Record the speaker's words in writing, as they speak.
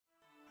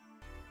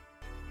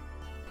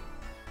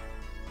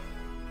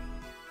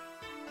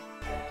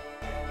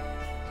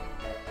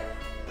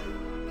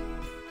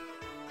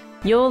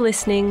You're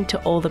listening to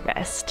All the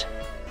Best.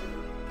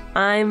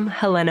 I'm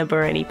Helena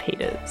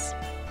Baroni-Peters.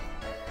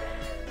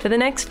 For the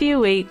next few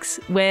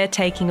weeks, we're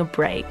taking a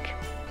break,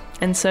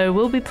 and so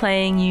we'll be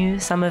playing you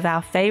some of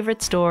our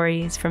favourite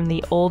stories from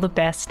the All the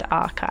Best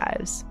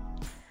archives.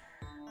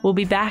 We'll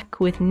be back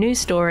with new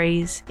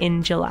stories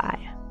in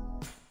July.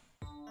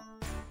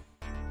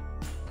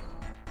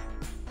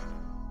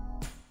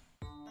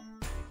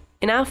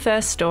 In our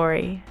first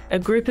story, a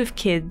group of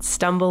kids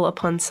stumble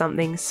upon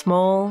something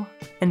small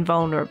and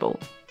vulnerable.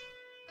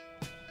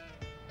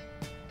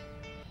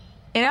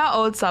 In our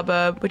old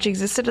suburb, which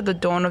existed at the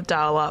dawn of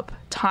dial-up,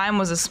 time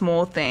was a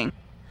small thing.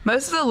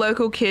 Most of the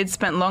local kids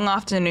spent long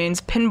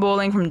afternoons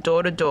pinballing from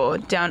door to door,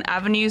 down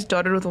avenues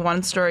dotted with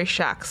one-story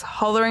shacks,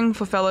 hollering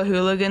for fellow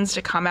hooligans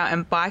to come out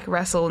and bike,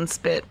 wrestle and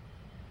spit.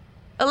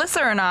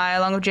 Alyssa and I,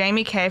 along with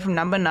Jamie Kay from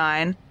number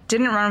 9,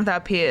 didn't run with our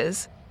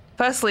peers.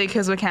 Firstly,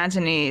 because we're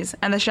Cantonese,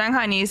 and the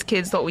Shanghainese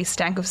kids thought we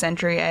stank of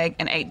century egg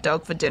and ate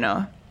dog for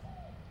dinner.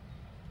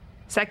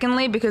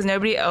 Secondly, because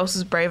nobody else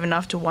was brave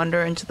enough to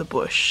wander into the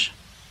bush.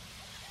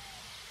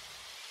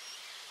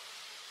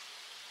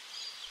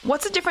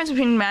 "What's the difference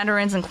between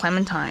mandarins and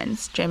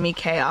clementines?" Jamie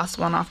Kay asked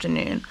one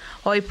afternoon,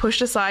 while he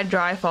pushed aside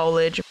dry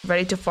foliage,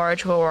 ready to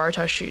forage for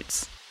waratah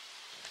shoots.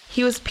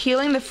 He was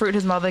peeling the fruit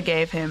his mother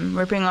gave him,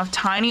 ripping off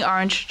tiny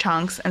orange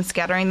chunks and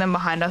scattering them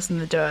behind us in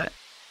the dirt.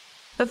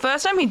 The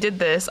first time he did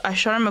this, I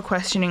shot him a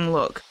questioning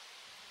look.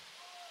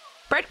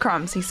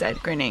 "Breadcrumbs," he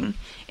said, grinning,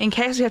 "in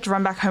case we have to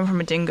run back home from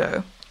a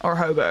dingo, or a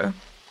hobo."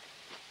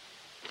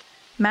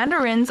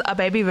 "Mandarins are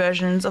baby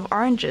versions of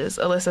oranges,"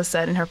 Alyssa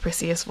said in her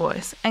prissest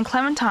voice, "and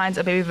clementines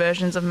are baby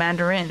versions of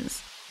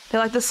mandarins.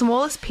 They're like the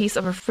smallest piece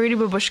of a fruity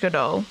babushka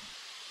doll."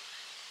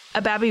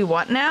 "A babby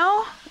what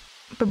now?"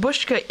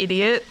 "Babushka,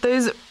 idiot.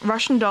 Those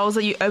Russian dolls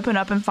that you open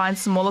up and find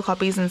smaller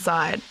copies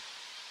inside."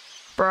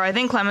 "Bro, I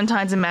think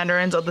clementines and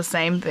mandarins are the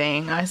same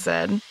thing," I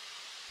said.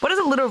 "What does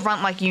a little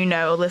runt like you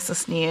know?" Alyssa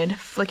sneered,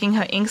 flicking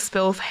her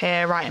ink-spilled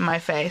hair right in my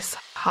face,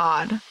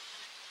 hard.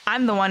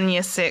 "I'm the one in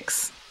year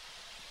 6.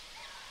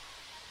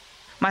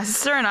 My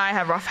sister and I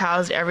have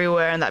roughhoused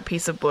everywhere in that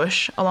piece of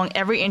bush, along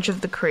every inch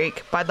of the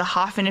creek, by the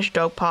half-finished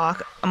dog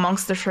park,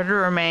 amongst the shredded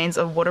remains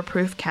of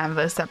waterproof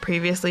canvas that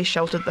previously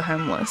sheltered the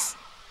homeless.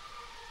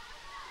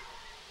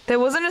 There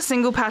wasn't a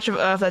single patch of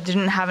earth that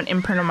didn't have an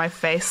imprint of my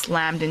face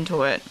slammed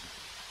into it.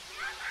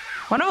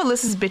 One of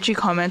Alyssa's bitchy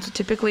comments would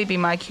typically be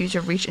my cue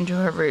to reach into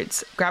her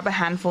roots, grab a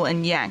handful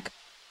and yank,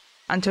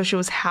 until she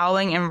was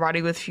howling and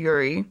ruddy with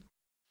fury.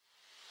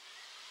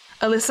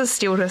 Alyssa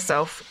steeled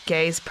herself,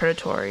 gaze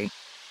predatory.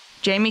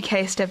 Jamie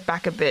Kay stepped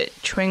back a bit,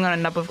 chewing on a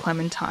nub of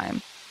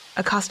clementine,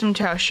 accustomed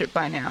to our shit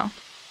by now.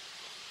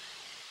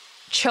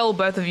 "Chill,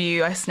 both of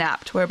you," I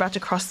snapped. "We're about to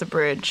cross the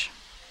bridge."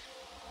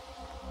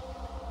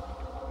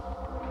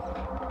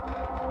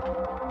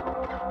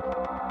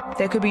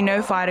 There could be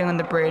no fighting on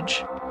the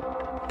bridge.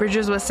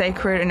 Bridges were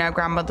sacred in our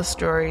grandmother's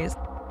stories,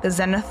 the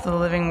zenith of the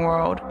living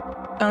world,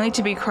 only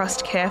to be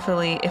crossed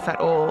carefully, if at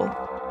all.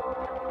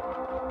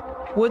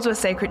 Woods were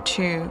sacred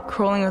too,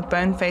 crawling with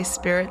bone-faced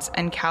spirits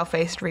and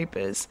cow-faced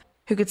reapers,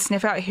 who could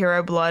sniff out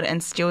hero blood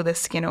and steal their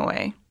skin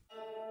away.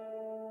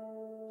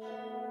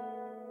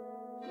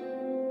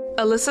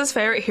 Alyssa's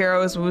favourite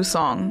hero is Wu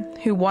Song,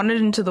 who wandered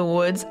into the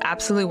woods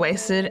absolutely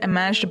wasted and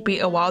managed to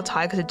beat a wild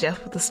tiger to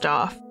death with a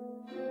staff.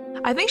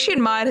 I think she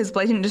admired his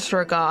blatant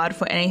disregard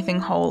for anything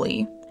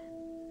holy.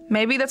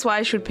 Maybe that's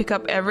why she would pick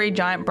up every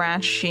giant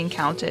branch she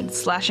encountered,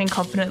 slashing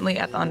confidently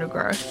at the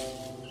undergrowth.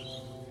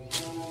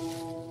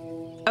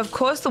 Of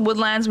course, the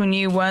woodlands we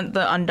knew weren't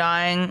the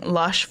undying,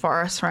 lush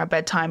forests from our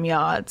bedtime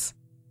yards.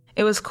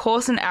 It was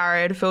coarse and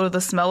arid, filled with the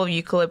smell of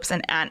eucalypts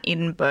and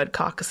ant-eaten bird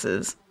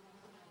carcasses.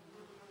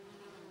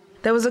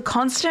 There was a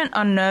constant,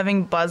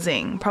 unnerving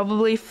buzzing,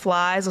 probably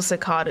flies or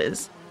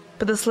cicadas,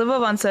 but the sliver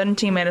of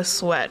uncertainty made us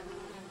sweat.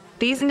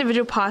 These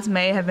individual parts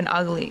may have been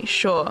ugly,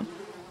 sure,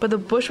 but the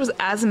bush was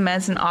as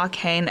immense and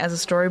arcane as the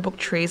storybook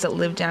trees that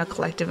lived in our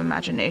collective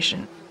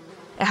imagination.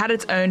 It had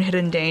its own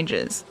hidden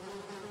dangers.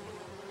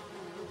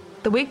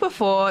 The week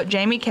before,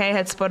 Jamie Kay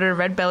had spotted a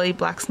red-bellied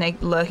black snake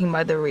lurking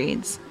by the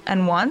reeds,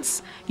 and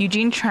once,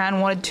 Eugene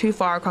Tran wandered too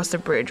far across the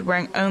bridge,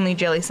 wearing only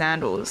jelly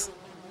sandals.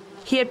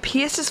 He had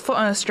pierced his foot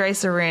on a stray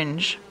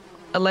syringe.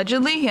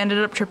 Allegedly, he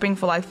ended up tripping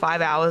for like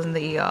 5 hours in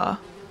the ER.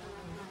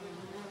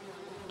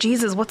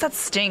 "Jesus, what's that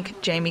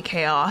stink?" Jamie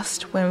Kay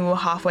asked when we were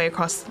halfway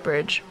across the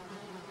bridge.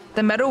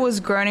 The metal was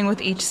groaning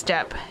with each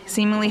step,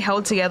 seemingly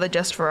held together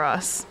just for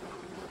us.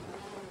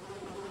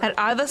 At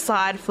either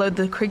side flowed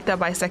the creek that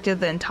bisected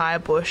the entire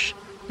bush,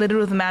 littered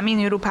with mammy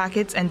noodle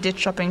packets and ditch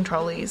shopping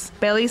trolleys,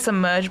 barely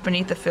submerged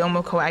beneath a film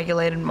of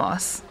coagulated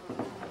moss.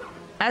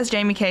 As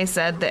Jamie Kay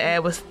said, the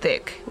air was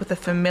thick, with a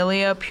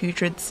familiar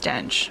putrid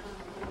stench.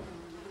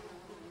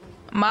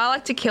 Ma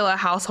liked to kill her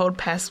household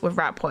pests with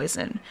rat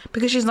poison,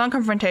 because she's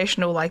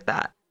non-confrontational like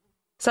that.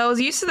 So I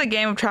was used to the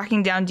game of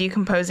tracking down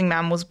decomposing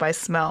mammals by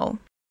smell.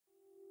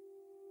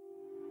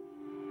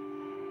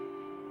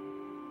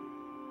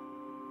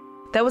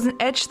 There was an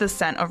edge to the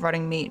scent of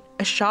rotting meat,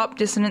 a sharp,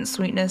 dissonant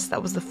sweetness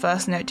that was the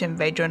first note to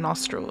invade your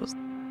nostrils.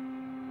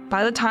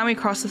 By the time we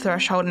crossed the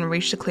threshold and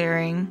reached the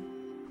clearing,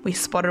 we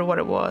spotted what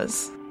it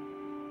was.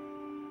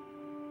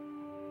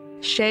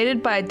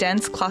 Shaded by a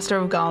dense cluster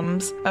of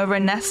gums, over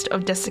a nest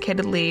of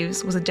desiccated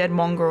leaves was a dead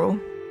mongrel.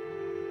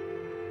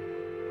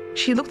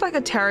 She looked like a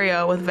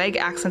terrier with vague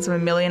accents of a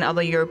million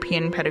other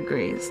European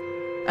pedigrees.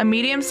 A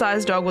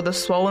medium-sized dog with a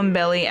swollen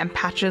belly and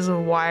patches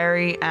of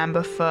wiry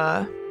amber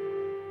fur.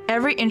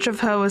 Every inch of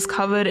her was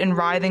covered in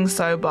writhing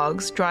sow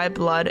bugs, dry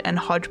blood, and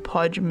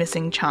hodgepodge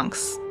missing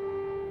chunks.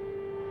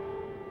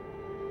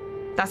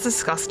 "That's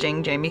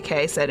disgusting," Jamie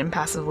Kay said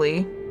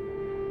impassively.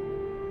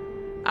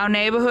 Our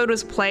neighbourhood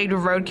was plagued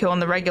with roadkill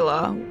on the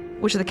regular,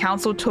 which the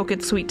council took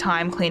its sweet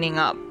time cleaning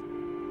up.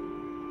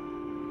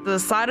 The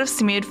sight of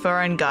smeared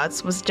fur and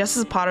guts was just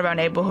as part of our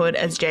neighbourhood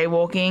as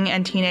jaywalking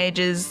and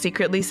teenagers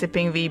secretly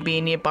sipping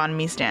VB near banh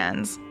mi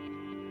stands.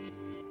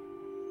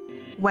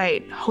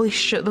 Wait, holy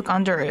shit, look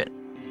under it.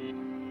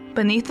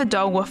 Beneath the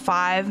dog were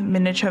 5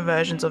 miniature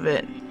versions of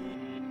it.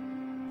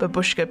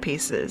 Babushka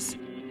pieces.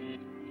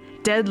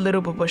 Dead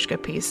little babushka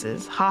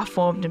pieces,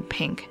 half-formed in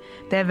pink,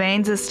 their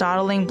veins a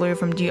startling blue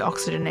from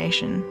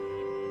deoxygenation.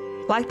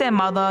 Like their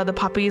mother, the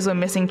puppies were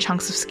missing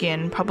chunks of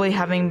skin, probably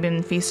having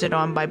been feasted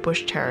on by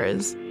bush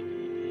terrors.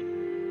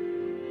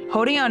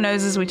 Holding our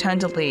noses, we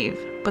turned to leave,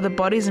 but the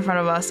bodies in front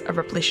of us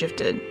abruptly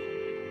shifted.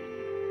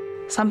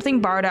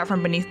 Something burrowed out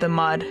from beneath the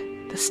mud,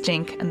 the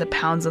stink, and the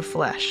pounds of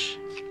flesh.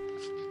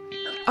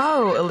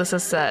 "Oh," Alyssa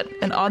said,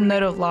 an odd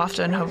note of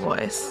laughter in her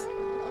voice.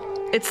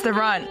 "It's the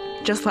runt,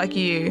 just like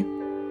you."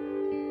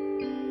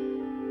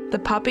 The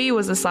puppy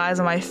was the size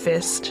of my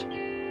fist.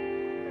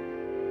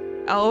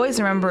 I'll always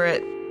remember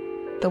it,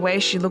 the way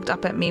she looked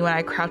up at me when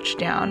I crouched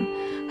down,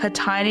 her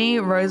tiny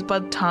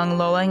rosebud tongue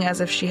lolling as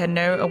if she had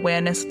no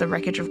awareness of the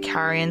wreckage of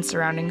carrion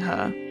surrounding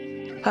her.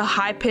 Her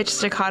high-pitched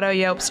staccato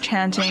yelps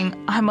chanting,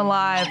 "I'm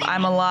alive,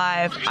 I'm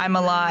alive, I'm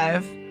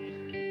alive."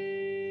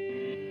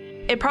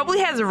 "It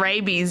probably has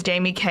rabies,"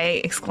 Jamie Kay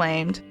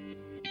exclaimed.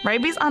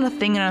 "Rabies aren't a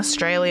thing in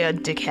Australia,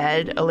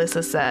 dickhead,"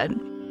 Alyssa said.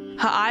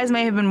 Her eyes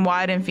may have been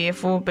wide and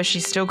fearful, but she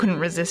still couldn't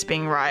resist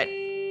being right.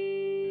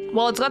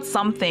 "Well, it's got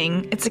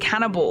something. It's a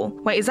cannibal.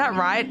 Wait, is that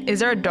right?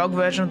 Is there a dog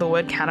version of the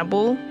word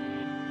cannibal?"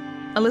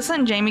 Alyssa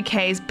and Jamie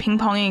Kay's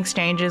ping-ponging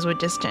exchanges were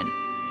distant.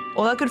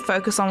 All I could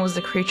focus on was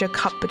the creature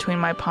cupped between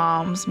my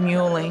palms,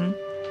 mewling.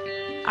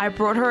 I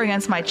brought her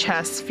against my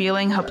chest,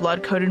 feeling her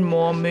blood-coated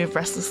maw move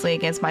restlessly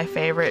against my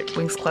favourite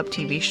Winx Club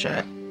TV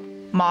shirt,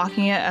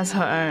 marking it as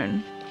her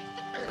own.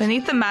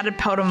 Beneath the matted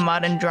pelt of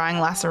mud and drying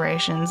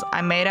lacerations,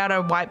 I made out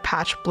a white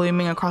patch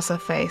blooming across her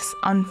face,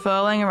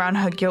 unfurling around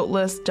her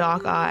guiltless,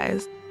 dark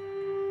eyes.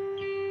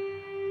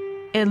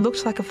 It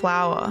looked like a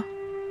flower.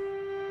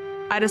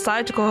 I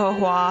decided to call her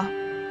Hua.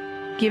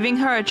 Giving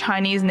her a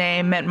Chinese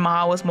name meant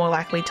Ma was more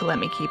likely to let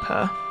me keep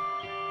her.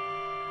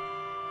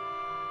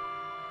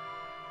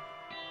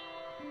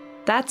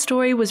 That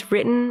story was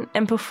written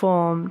and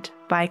performed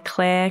by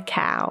Claire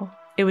Cow.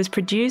 It was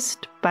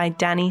produced by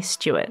Danny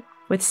Stewart,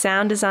 with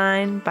sound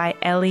design by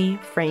Ellie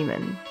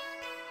Freeman.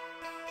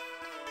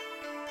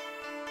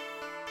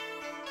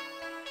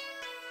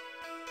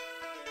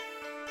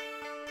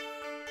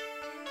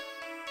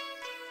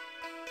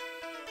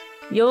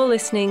 You're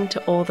listening to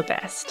All the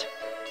Best.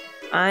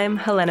 I'm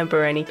Helena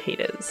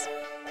Baroni-Peters.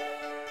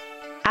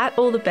 At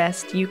All the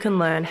Best, you can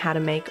learn how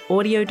to make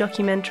audio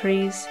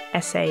documentaries,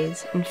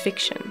 essays, and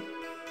fiction.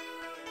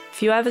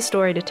 If you have a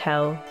story to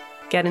tell,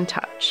 get in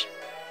touch.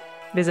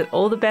 Visit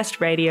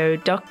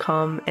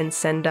allthebestradio.com and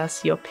send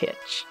us your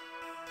pitch.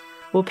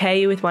 We'll pair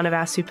you with one of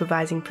our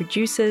supervising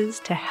producers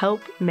to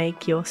help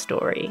make your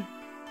story.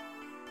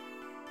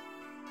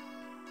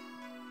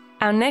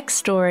 Our next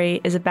story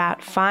is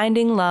about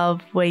finding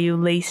love where you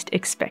least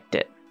expect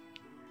it,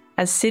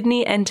 as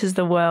Sydney enters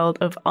the world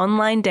of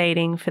online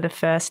dating for the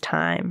first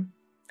time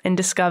and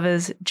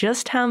discovers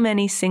just how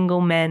many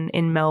single men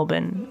in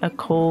Melbourne are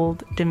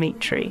called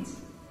Dimitri.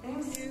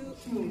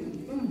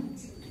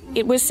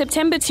 It was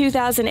September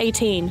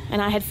 2018,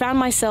 and I had found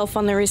myself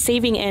on the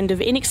receiving end of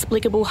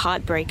inexplicable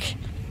heartbreak.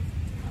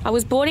 I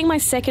was boarding my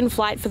second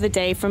flight for the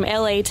day from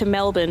LA to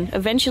Melbourne,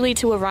 eventually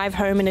to arrive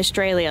home in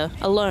Australia,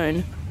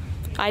 alone.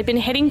 I had been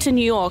heading to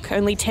New York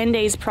only 10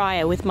 days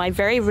prior with my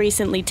very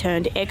recently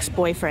turned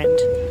ex-boyfriend.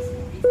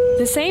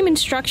 The same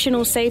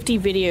instructional safety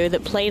video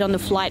that played on the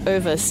flight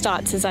over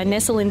starts as I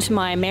nestle into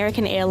my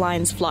American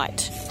Airlines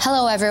flight.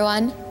 Hello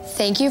everyone,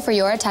 thank you for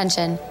your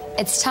attention.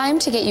 It's time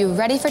to get you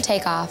ready for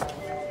takeoff.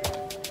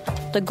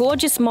 The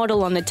gorgeous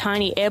model on the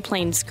tiny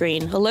airplane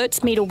screen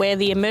alerts me to where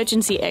the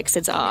emergency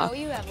exits are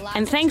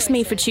and thanks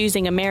me for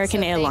choosing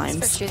American Airlines.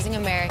 Thanks for choosing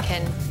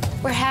American.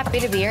 We're happy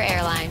to be your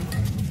airline.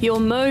 You're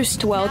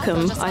most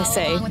welcome, I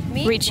say,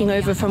 reaching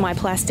over for my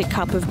plastic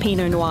cup of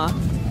Pinot Noir.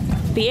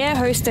 The air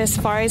hostess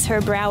furrows her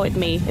brow at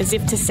me as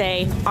if to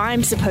say,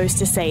 I'm supposed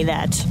to say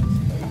that.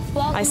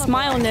 I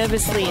smile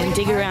nervously and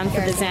dig around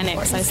for the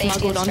Xanax I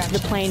smuggled onto the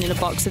plane in a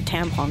box of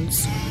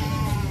tampons.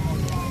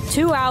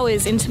 2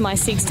 hours into my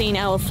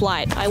 16-hour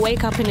flight, I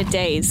wake up in a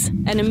daze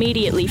and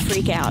immediately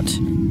freak out.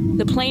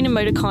 The plane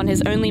emoticon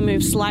has only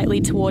moved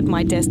slightly toward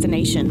my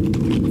destination.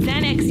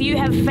 Xanax, you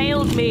have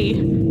failed me.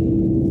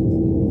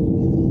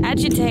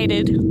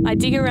 Agitated, I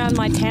dig around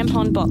my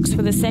tampon box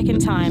for the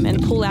second time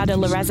and pull out a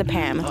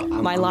lorazepam,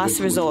 my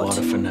last resort.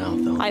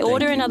 I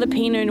order another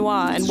Pinot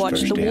Noir and watch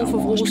The Wolf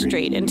of Wall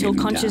Street until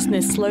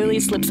consciousness slowly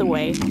slips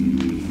away.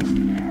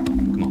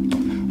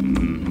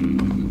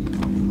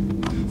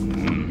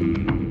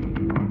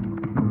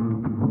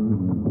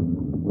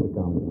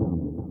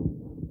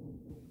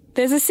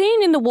 There's a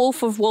scene in The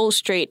Wolf of Wall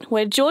Street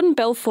where Jordan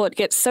Belfort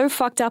gets so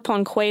fucked up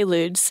on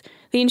Quaaludes,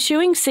 the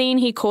ensuing scene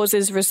he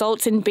causes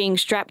results in being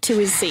strapped to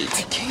his seat.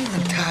 I can't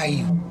even tell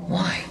you.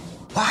 Why?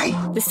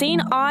 Why? The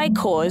scene I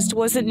caused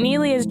wasn't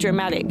nearly as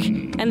dramatic,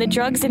 and the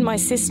drugs in my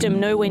system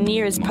nowhere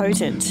near as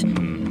potent.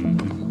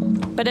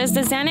 But as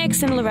the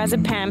Xanax and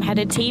lorazepam had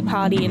a tea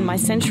party in my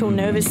central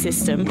nervous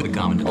system,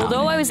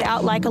 although I was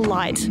out like a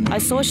light, I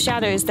saw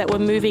shadows that were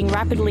moving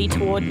rapidly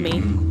toward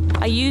me.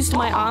 I used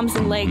my arms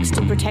and legs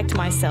to protect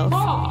myself.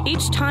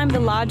 Each time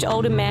the large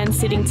older man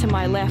sitting to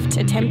my left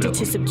attempted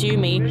to subdue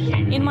me,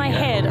 in my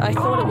head I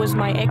thought it was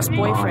my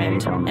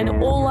ex-boyfriend,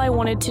 and all I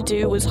wanted to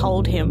do was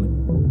hold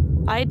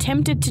him. I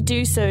attempted to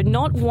do so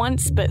not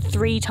once but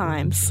 3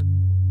 times.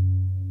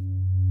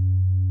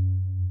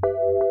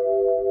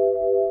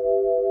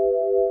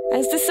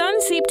 As the sun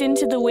seeped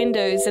into the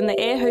windows and the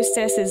air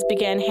hostesses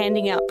began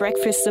handing out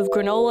breakfasts of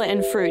granola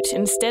and fruit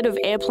instead of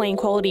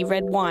airplane-quality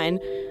red wine,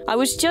 I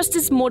was just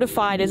as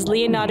mortified as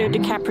Leonardo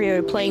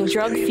DiCaprio playing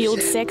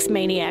drug-fueled sex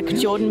maniac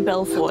Jordan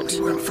Belfort.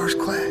 We're in first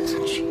class.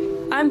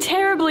 I'm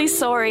terribly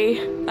sorry,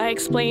 I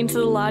explained to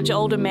the large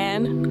older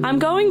man. I'm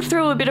going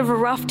through a bit of a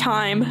rough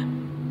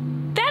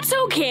time. That's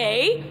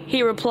okay,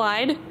 he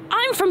replied.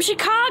 I'm from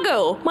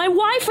Chicago. My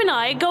wife and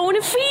I are going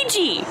to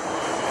Fiji.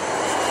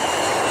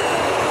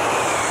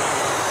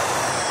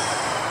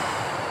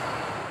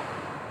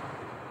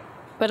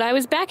 But I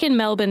was back in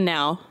Melbourne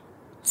now,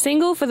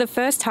 single for the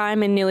first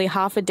time in nearly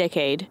half a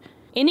decade,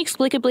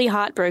 inexplicably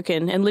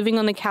heartbroken and living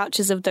on the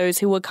couches of those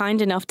who were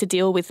kind enough to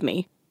deal with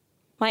me.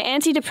 My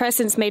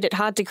antidepressants made it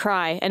hard to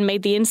cry and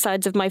made the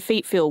insides of my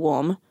feet feel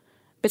warm.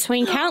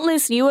 Between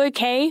countless "you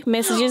okay"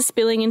 messages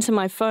spilling into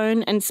my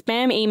phone and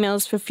spam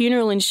emails for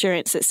funeral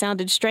insurance that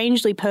sounded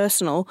strangely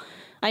personal,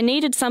 I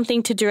needed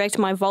something to direct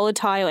my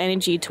volatile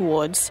energy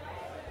towards.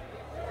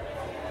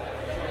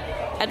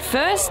 At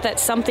first,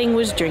 that something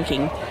was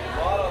drinking.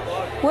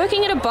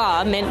 Working at a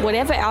bar meant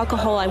whatever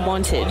alcohol I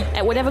wanted,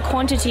 at whatever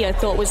quantity I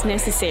thought was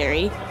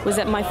necessary, was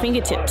at my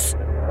fingertips.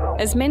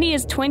 As many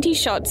as 20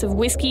 shots of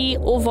whiskey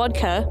or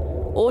vodka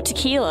or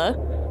tequila,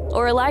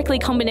 or a likely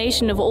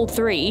combination of all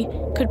 3,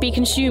 could be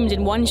consumed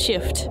in one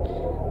shift.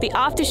 The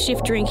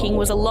after-shift drinking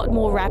was a lot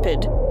more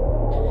rapid.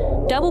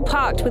 Double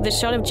parked with a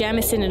shot of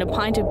Jameson and a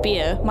pint of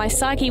beer, my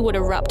psyche would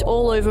erupt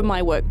all over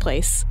my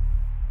workplace.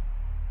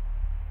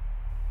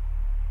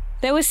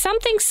 There was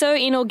something so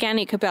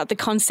inorganic about the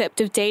concept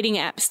of dating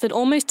apps that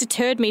almost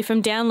deterred me from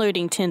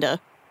downloading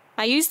Tinder.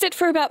 I used it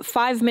for about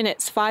 5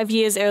 minutes 5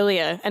 years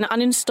earlier and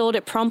uninstalled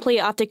it promptly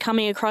after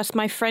coming across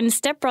my friend's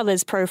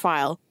stepbrother's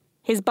profile.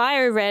 His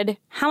bio read,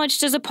 "How much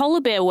does a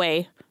polar bear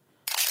weigh?"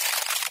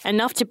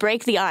 Enough to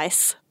break the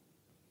ice.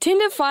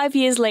 Tinder 5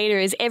 years later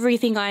is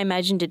everything I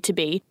imagined it to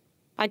be.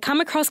 I come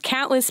across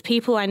countless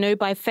people I know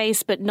by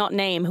face but not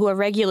name who are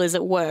regulars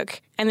at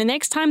work, and the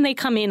next time they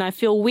come in I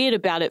feel weird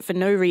about it for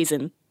no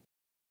reason.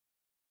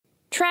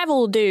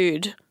 Travel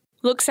dude.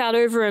 Looks out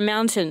over a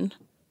mountain.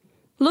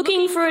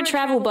 Looking for a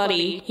travel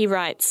buddy, he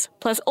writes,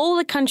 plus all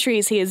the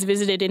countries he has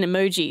visited in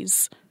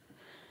emojis.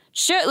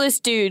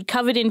 Shirtless dude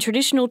covered in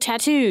traditional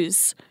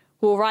tattoos.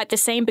 Will write the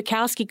same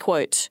Bukowski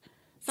quote.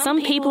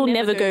 Some people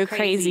never go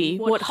crazy.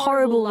 What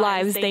horrible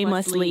lives they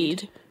must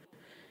lead.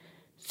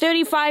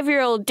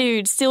 35-year-old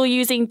dude still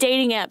using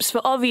dating apps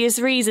for obvious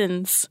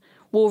reasons.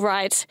 Will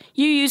write,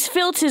 you use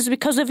filters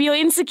because of your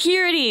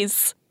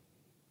insecurities.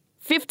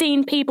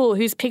 15 people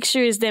whose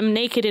picture is them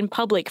naked in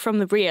public from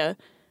the rear.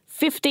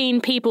 15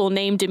 people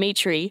named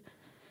Dimitri.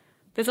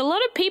 There's a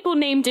lot of people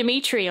named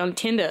Dimitri on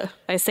Tinder,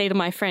 I say to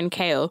my friend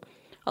Kale.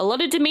 A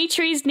lot of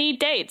Dimitris need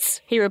dates,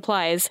 he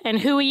replies,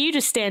 and who are you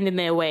to stand in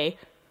their way?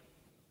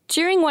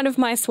 During one of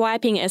my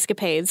swiping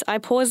escapades, I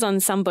pause on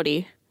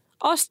somebody.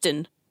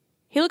 Austin.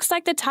 He looks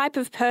like the type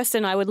of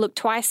person I would look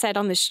twice at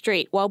on the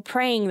street while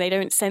praying they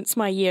don't sense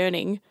my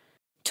yearning.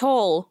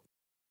 Tall.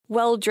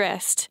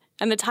 Well-dressed.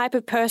 And the type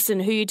of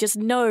person who you just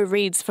know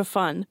reads for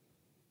fun.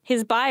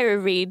 His bio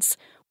reads,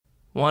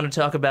 Want to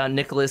talk about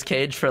Nicolas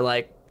Cage for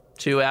like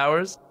 2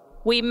 hours?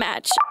 We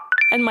match,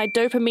 and my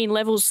dopamine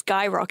levels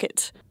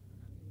skyrocket.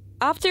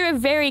 After a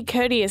very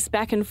courteous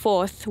back and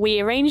forth, we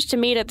arranged to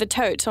meet at the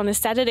Tote on a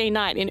Saturday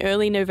night in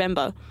early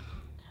November.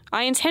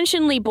 I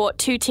intentionally bought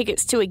 2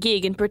 tickets to a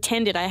gig and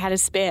pretended I had a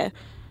spare.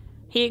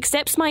 He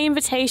accepts my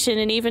invitation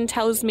and even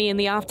tells me in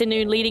the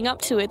afternoon leading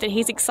up to it that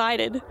he's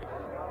excited.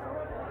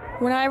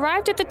 When I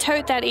arrived at the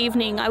Tote that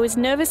evening, I was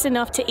nervous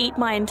enough to eat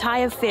my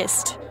entire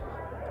fist.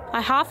 I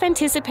half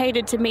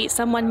anticipated to meet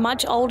someone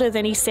much older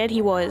than he said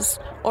he was,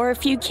 or a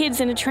few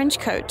kids in a trench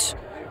coat.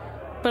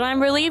 But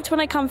I'm relieved when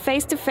I come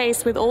face to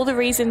face with all the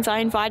reasons I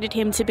invited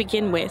him to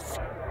begin with.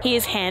 He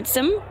is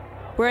handsome,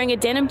 wearing a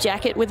denim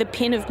jacket with a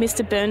pin of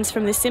Mr. Burns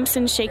from The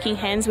Simpsons shaking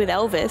hands with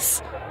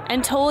Elvis,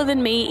 and taller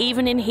than me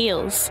even in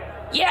heels.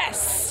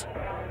 Yes!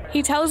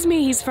 He tells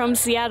me he's from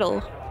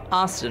Seattle.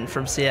 Austin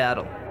from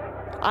Seattle.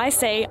 I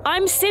say,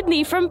 I'm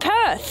Sydney from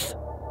Perth.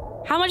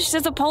 How much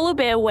does a polar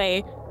bear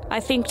weigh? I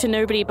think to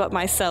nobody but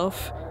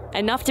myself.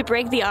 Enough to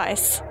break the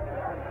ice.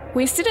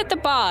 We sit at the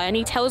bar and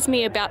he tells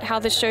me about how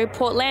the show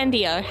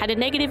Portlandia had a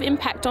negative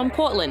impact on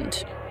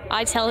Portland.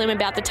 I tell him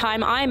about the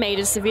time I made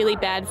a severely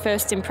bad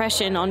first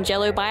impression on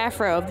Jello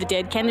Biafra of the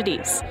dead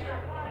Kennedys.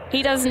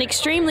 He does an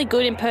extremely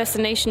good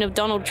impersonation of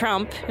Donald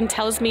Trump and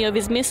tells me of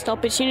his missed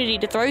opportunity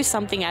to throw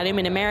something at him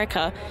in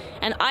America,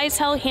 and I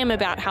tell him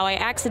about how I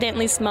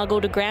accidentally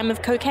smuggled a gram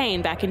of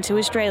cocaine back into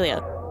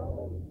Australia.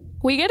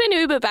 We get an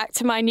Uber back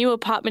to my new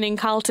apartment in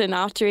Carlton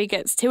after he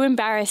gets too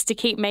embarrassed to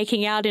keep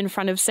making out in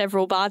front of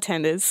several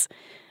bartenders.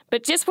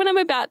 But just when I'm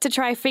about to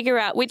try figure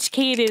out which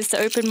key it is to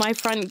open my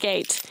front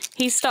gate,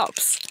 he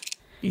stops.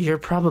 You're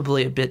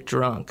probably a bit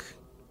drunk.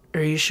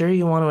 Are you sure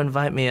you want to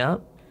invite me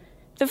up?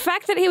 The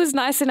fact that he was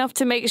nice enough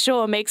to make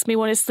sure makes me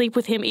want to sleep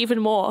with him even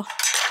more.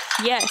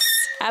 Yes,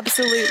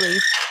 absolutely.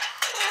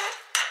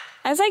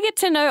 As I get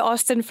to know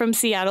Austin from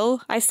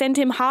Seattle, I send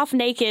him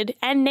half-naked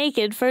and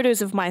naked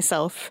photos of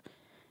myself.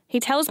 He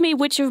tells me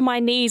which of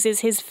my knees is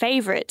his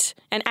favourite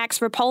and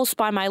acts repulsed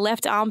by my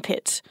left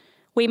armpit.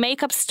 We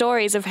make up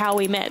stories of how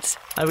we met.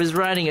 I was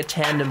riding a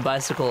tandem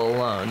bicycle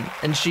alone,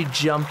 and she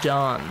jumped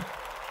on.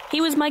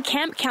 He was my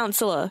camp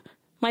counselor.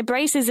 My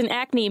braces and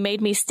acne made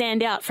me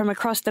stand out from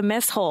across the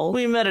mess hall.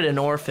 We met at an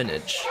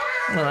orphanage.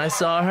 When I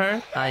saw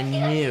her, I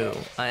knew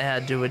I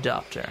had to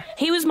adopt her.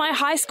 He was my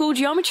high school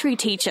geometry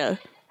teacher.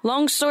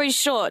 Long story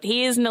short,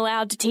 he isn't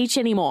allowed to teach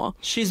anymore.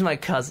 She's my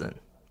cousin.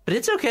 But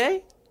it's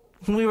okay.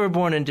 We were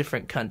born in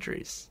different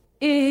countries.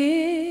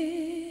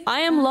 I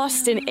am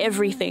lost in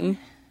everything.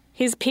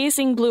 His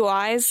piercing blue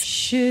eyes,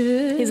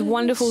 his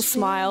wonderful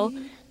smile,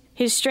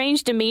 his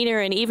strange demeanour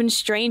and even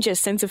stranger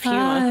sense of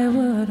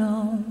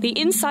humour. The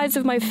insides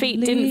of my feet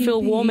didn't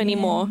feel warm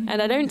anymore,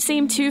 and I don't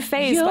seem too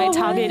fazed by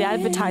targeted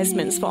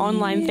advertisements for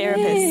online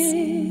therapists.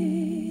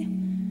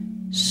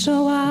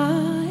 So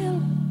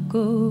I'll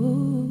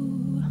go,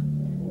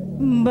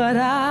 but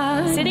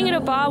Sitting at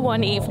a bar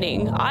one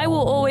evening, I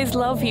Will Always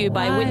Love You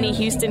by Whitney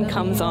Houston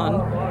comes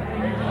on.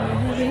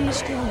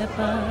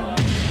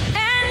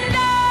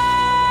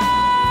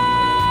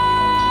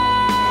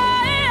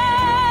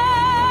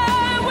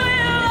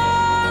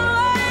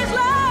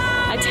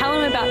 Tell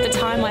him about the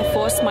time I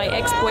forced my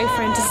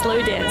ex-boyfriend to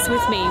slow dance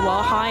with me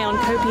while high on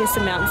copious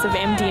amounts of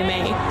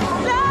MDMA.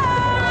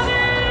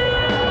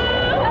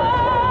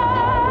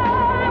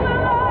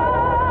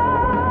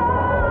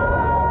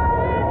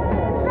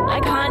 I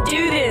can't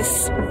do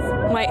this,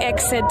 my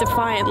ex said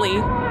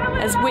defiantly,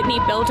 as Whitney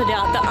belted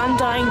out the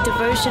undying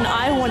devotion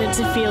I wanted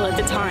to feel at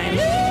the time.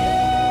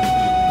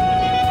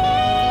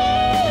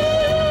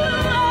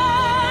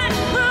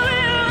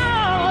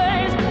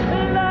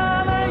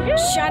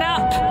 Shut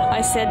up,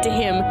 I said to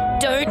him.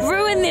 Don't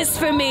ruin this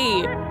for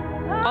me.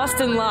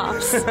 Austin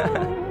laughs.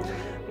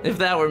 If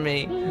that were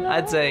me,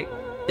 I'd say,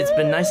 it's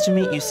been nice to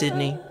meet you,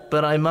 Sydney,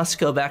 but I must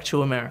go back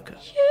to America.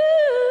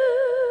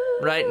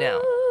 Right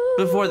now,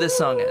 before this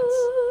song ends.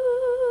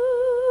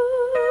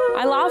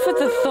 I laugh at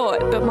the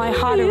thought, but my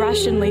heart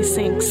irrationally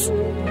sinks.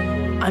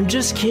 I'm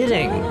just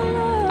kidding.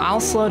 I'll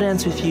slow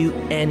dance with you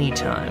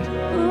anytime.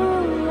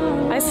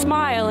 I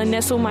smile and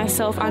nestle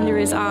myself under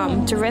his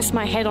arm to rest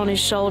my head on his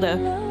shoulder.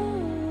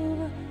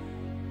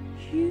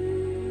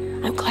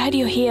 I'm glad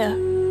you're here.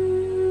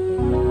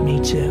 Me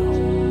too.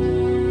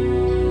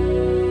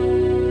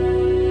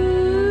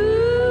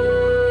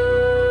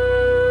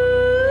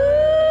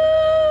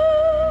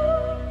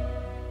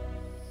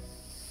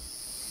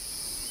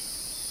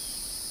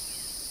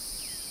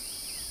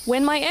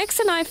 When my ex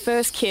and I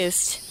first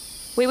kissed,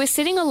 we were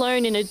sitting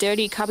alone in a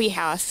dirty cubby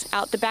house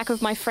out the back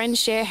of my friend's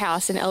share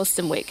house in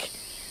Elstonwick,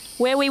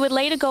 where we would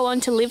later go on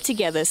to live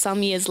together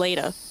some years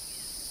later.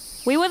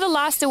 We were the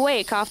last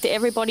awake after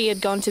everybody had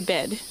gone to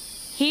bed.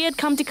 He had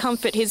come to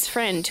comfort his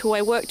friend, who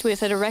I worked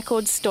with at a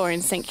record store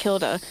in St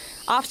Kilda,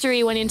 after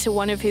he went into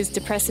one of his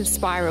depressive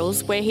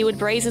spirals where he would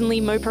brazenly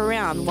mope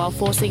around while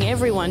forcing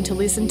everyone to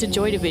listen to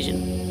Joy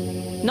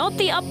Division. Not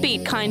the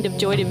upbeat kind of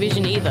Joy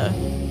Division either.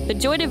 The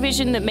Joy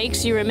Division that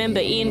makes you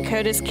remember Ian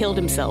Curtis killed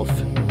himself.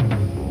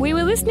 We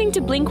were listening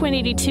to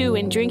Blink-182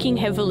 and drinking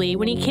heavily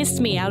when he kissed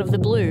me out of the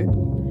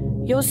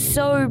blue. You're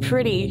so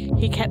pretty,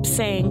 he kept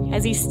saying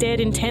as he stared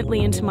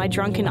intently into my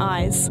drunken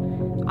eyes.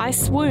 I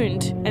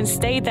swooned and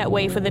stayed that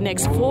way for the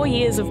next 4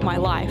 years of my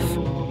life.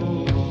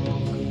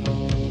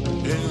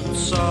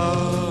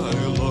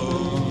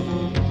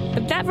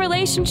 But that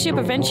relationship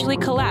eventually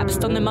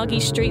collapsed on the muggy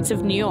streets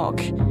of New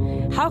York.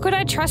 How could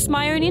I trust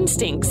my own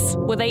instincts?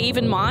 Were they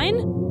even mine?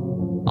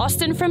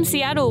 Austin from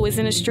Seattle was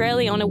in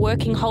Australia on a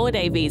working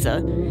holiday visa.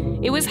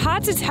 It was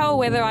hard to tell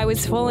whether I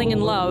was falling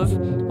in love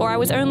or I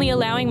was only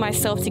allowing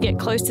myself to get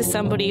close to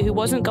somebody who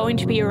wasn't going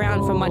to be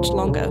around for much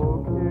longer.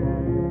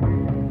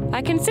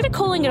 I considered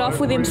calling it off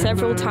with him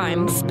several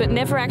times, but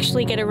never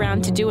actually get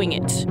around to doing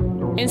it.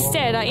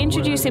 Instead, I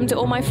introduce him to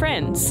all my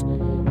friends.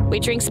 We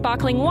drink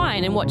sparkling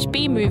wine and watch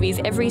B-movies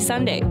every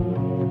Sunday.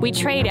 We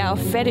trade our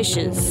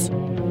fetishes.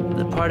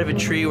 The part of a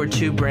tree where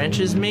two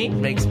branches meet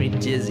makes me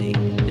dizzy.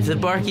 If the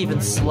bark even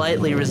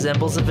slightly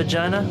resembles a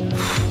vagina,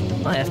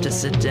 I have to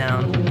sit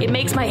down. It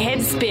makes my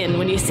head spin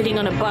when you're sitting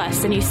on a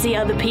bus and you see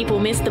other people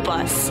miss the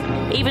bus.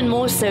 Even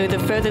more so the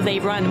further they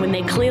run when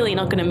they're clearly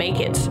not going to make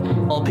it.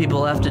 All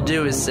people have to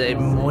do is say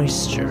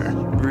moisture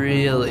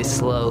really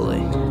slowly.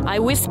 I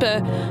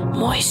whisper,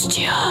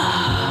 moisture,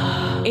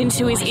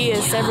 into his ear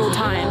several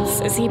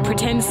times as he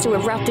pretends to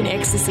erupt in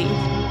ecstasy.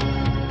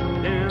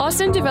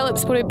 Austin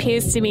develops what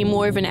appears to me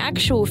more of an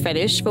actual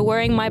fetish for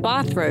wearing my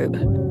bathrobe.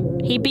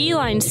 He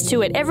beelines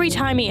to it every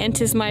time he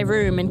enters my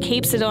room and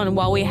keeps it on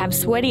while we have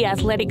sweaty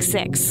athletic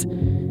sex.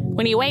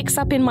 When he wakes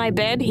up in my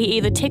bed, he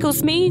either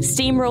tickles me,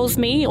 steamrolls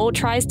me, or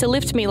tries to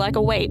lift me like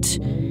a weight.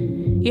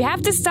 You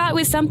have to start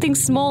with something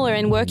smaller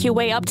and work your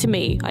way up to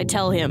me, I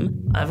tell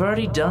him. I've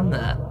already done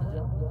that.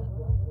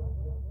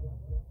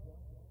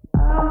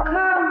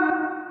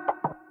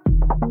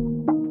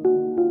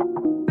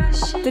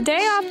 The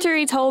day after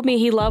he told me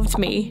he loved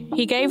me,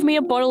 he gave me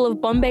a bottle of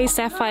Bombay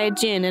Sapphire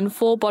gin and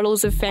 4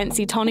 bottles of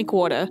fancy tonic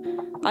water.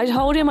 I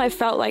told him I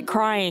felt like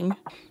crying.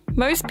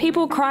 Most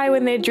people cry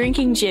when they're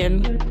drinking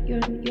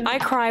gin. I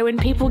cry when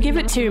people give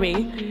it to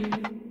me.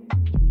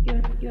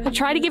 I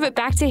try to give it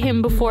back to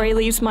him before he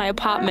leaves my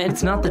apartment.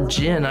 It's not the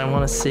gin I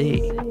want to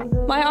see.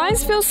 My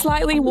eyes feel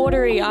slightly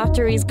watery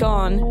after he's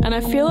gone, and I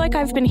feel like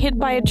I've been hit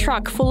by a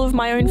truck full of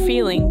my own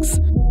feelings.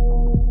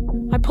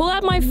 I pull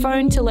out my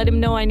phone to let him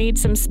know I need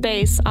some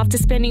space after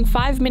spending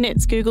 5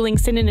 minutes Googling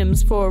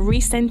synonyms for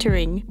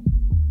recentering.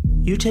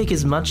 You take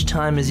as much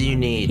time as you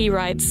need. He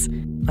writes.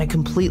 I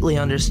completely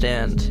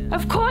understand.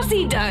 Of course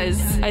he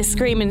does! I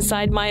scream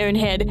inside my own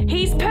head.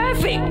 He's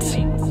perfect!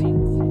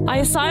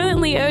 I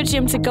silently urge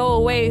him to go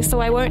away so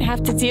I won't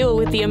have to deal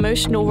with the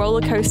emotional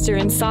roller coaster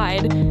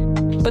inside.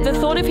 But the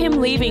thought of him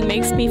leaving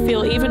makes me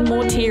feel even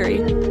more teary.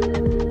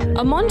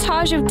 A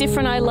montage of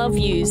different I love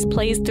yous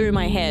plays through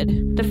my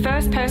head. The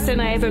first person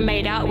I ever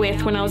made out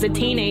with when I was a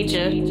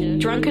teenager,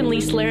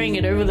 drunkenly slurring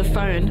it over the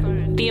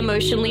phone. The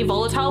emotionally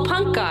volatile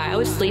punk guy I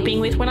was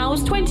sleeping with when I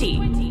was 20.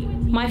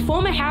 My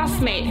former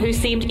housemate who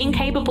seemed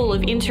incapable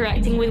of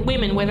interacting with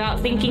women without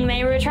thinking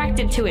they were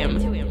attracted to him.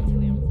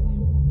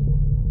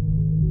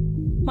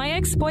 My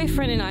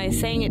ex-boyfriend and I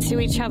saying it to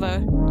each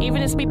other,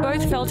 even as we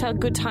both felt our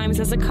good times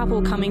as a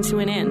couple coming to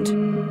an end.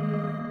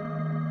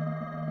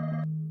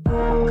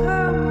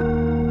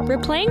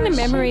 Replaying the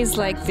memories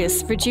like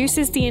this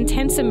reduces the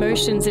intense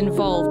emotions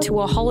involved to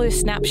a hollow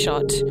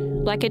snapshot,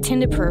 like a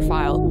Tinder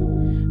profile,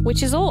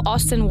 which is all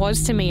Austin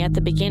was to me at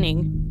the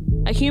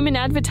beginning. A human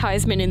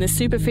advertisement in the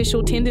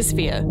superficial Tinder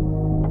sphere.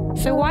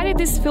 So why did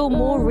this feel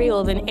more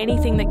real than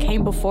anything that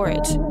came before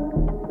it?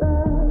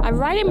 I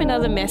write him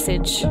another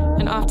message,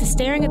 and after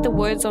staring at the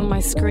words on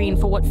my screen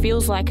for what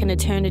feels like an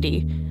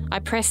eternity, I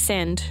press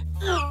send.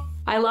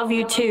 I love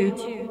you too.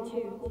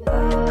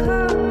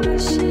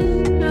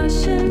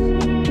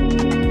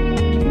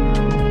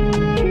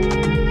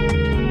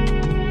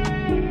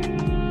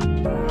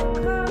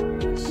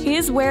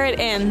 Here's where it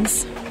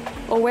ends,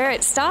 or where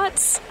it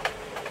starts.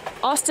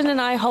 Austin and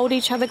I hold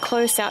each other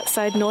close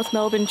outside North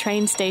Melbourne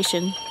train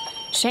station,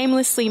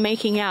 shamelessly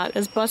making out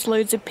as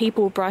busloads of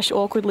people brush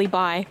awkwardly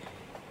by.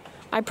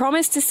 I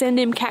promise to send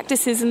him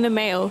cactuses in the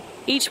mail,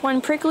 each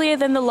one pricklier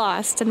than the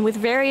last and with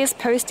various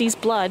posties'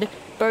 blood,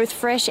 both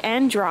fresh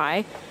and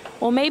dry,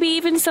 or maybe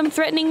even some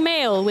threatening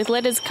mail with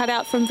letters cut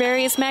out from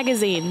various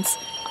magazines.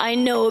 I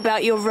know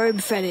about your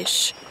robe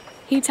fetish.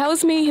 He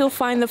tells me he'll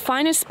find the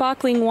finest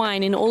sparkling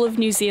wine in all of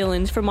New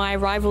Zealand for my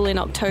arrival in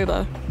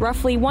October,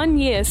 roughly 1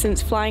 year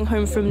since flying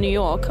home from New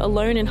York,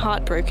 alone and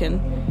heartbroken.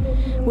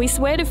 We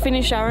swear to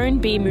finish our own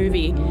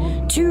B-movie,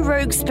 2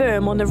 rogue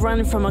sperm on the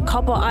run from a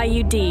copper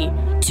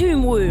IUD,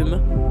 Tomb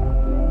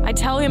Womb. I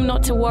tell him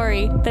not to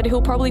worry, that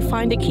he'll probably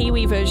find a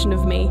Kiwi version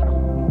of me.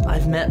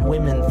 I've met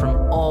women from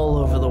all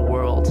over the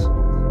world.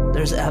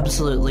 There's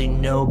absolutely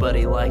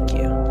nobody like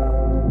you.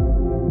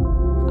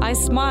 I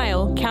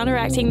smile,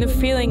 counteracting the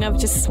feeling I've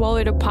just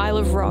swallowed a pile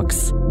of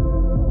rocks.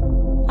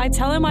 I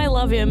tell him I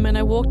love him and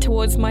I walk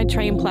towards my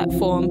train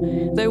platform,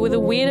 though with a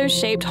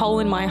weirdo-shaped hole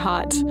in my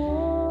heart.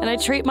 And I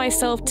treat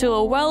myself to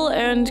a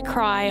well-earned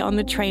cry on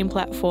the train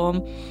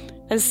platform,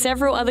 as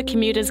several other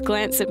commuters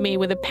glance at me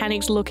with a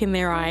panicked look in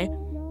their eye.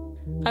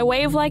 I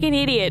wave like an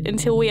idiot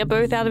until we are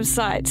both out of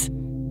sight.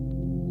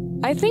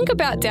 I think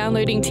about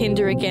downloading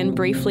Tinder again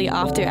briefly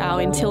after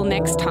our Until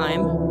Next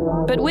Time,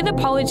 but with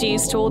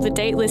apologies to all the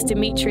dateless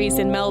Dimitris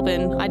in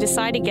Melbourne, I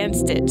decide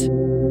against it.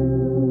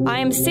 I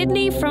am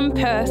Sydney from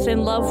Perth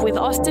in love with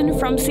Austin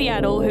from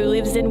Seattle who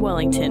lives in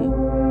Wellington,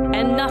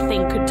 and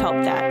nothing could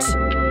top that.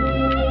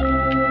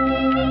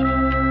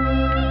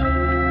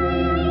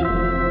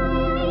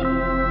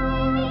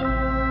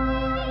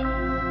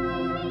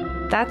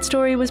 That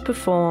story was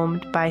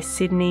performed by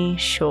Sydney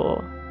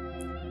Shaw.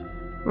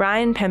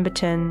 Ryan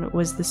Pemberton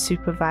was the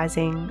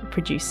supervising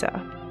producer,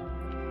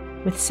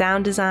 with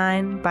sound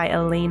design by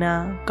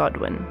Alina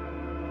Godwin.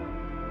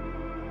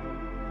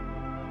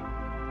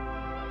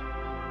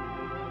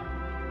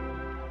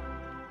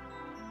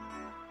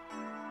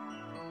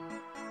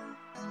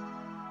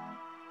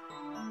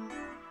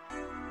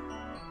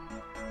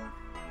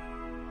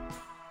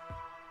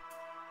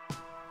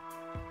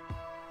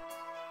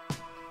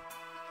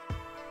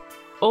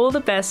 All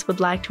the Best would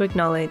like to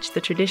acknowledge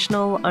the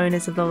traditional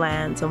owners of the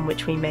lands on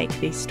which we make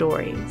these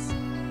stories,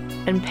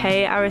 and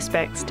pay our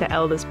respects to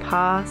elders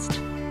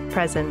past,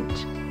 present,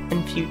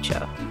 and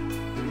future.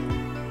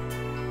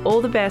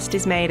 All the Best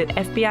is made at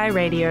FBI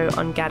Radio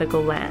on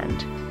Gadigal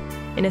land,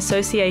 in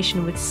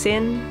association with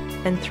SYN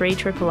and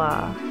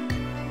 3RRR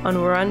on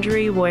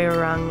Wurundjeri,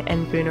 Woiwurrung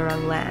and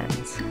Boonwurrung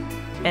lands,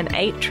 and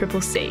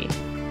 8CCC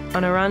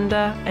on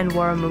Arunda and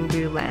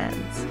Warramungu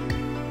lands.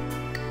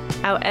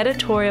 Our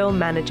editorial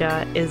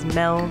manager is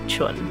Mel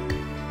Chun,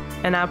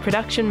 and our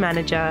production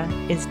manager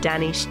is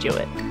Danny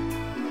Stewart.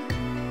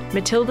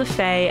 Matilda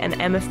Fay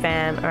and Emma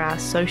Pham are our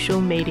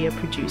social media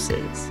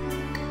producers,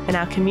 and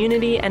our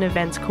community and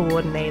events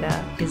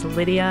coordinator is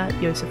Lydia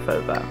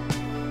Yosifova.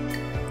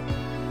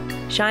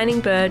 Shining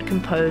Bird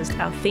composed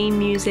our theme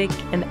music,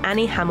 and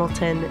Annie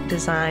Hamilton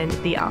designed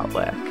the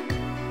artwork.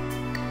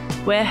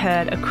 We're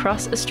heard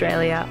across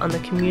Australia on the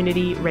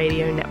Community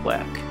Radio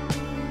Network,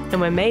 and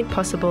we're made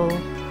possible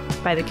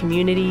by the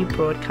Community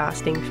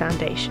Broadcasting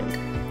Foundation.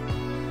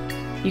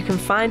 You can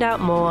find out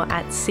more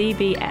at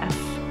cbf.org.au.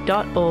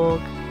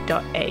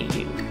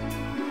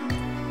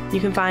 You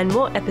can find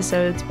more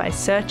episodes by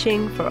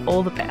searching for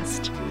All the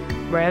Best,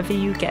 wherever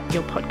you get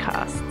your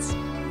podcasts.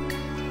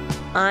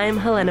 I'm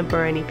Helena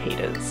Baroni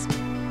Peters.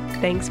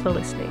 Thanks for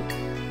listening.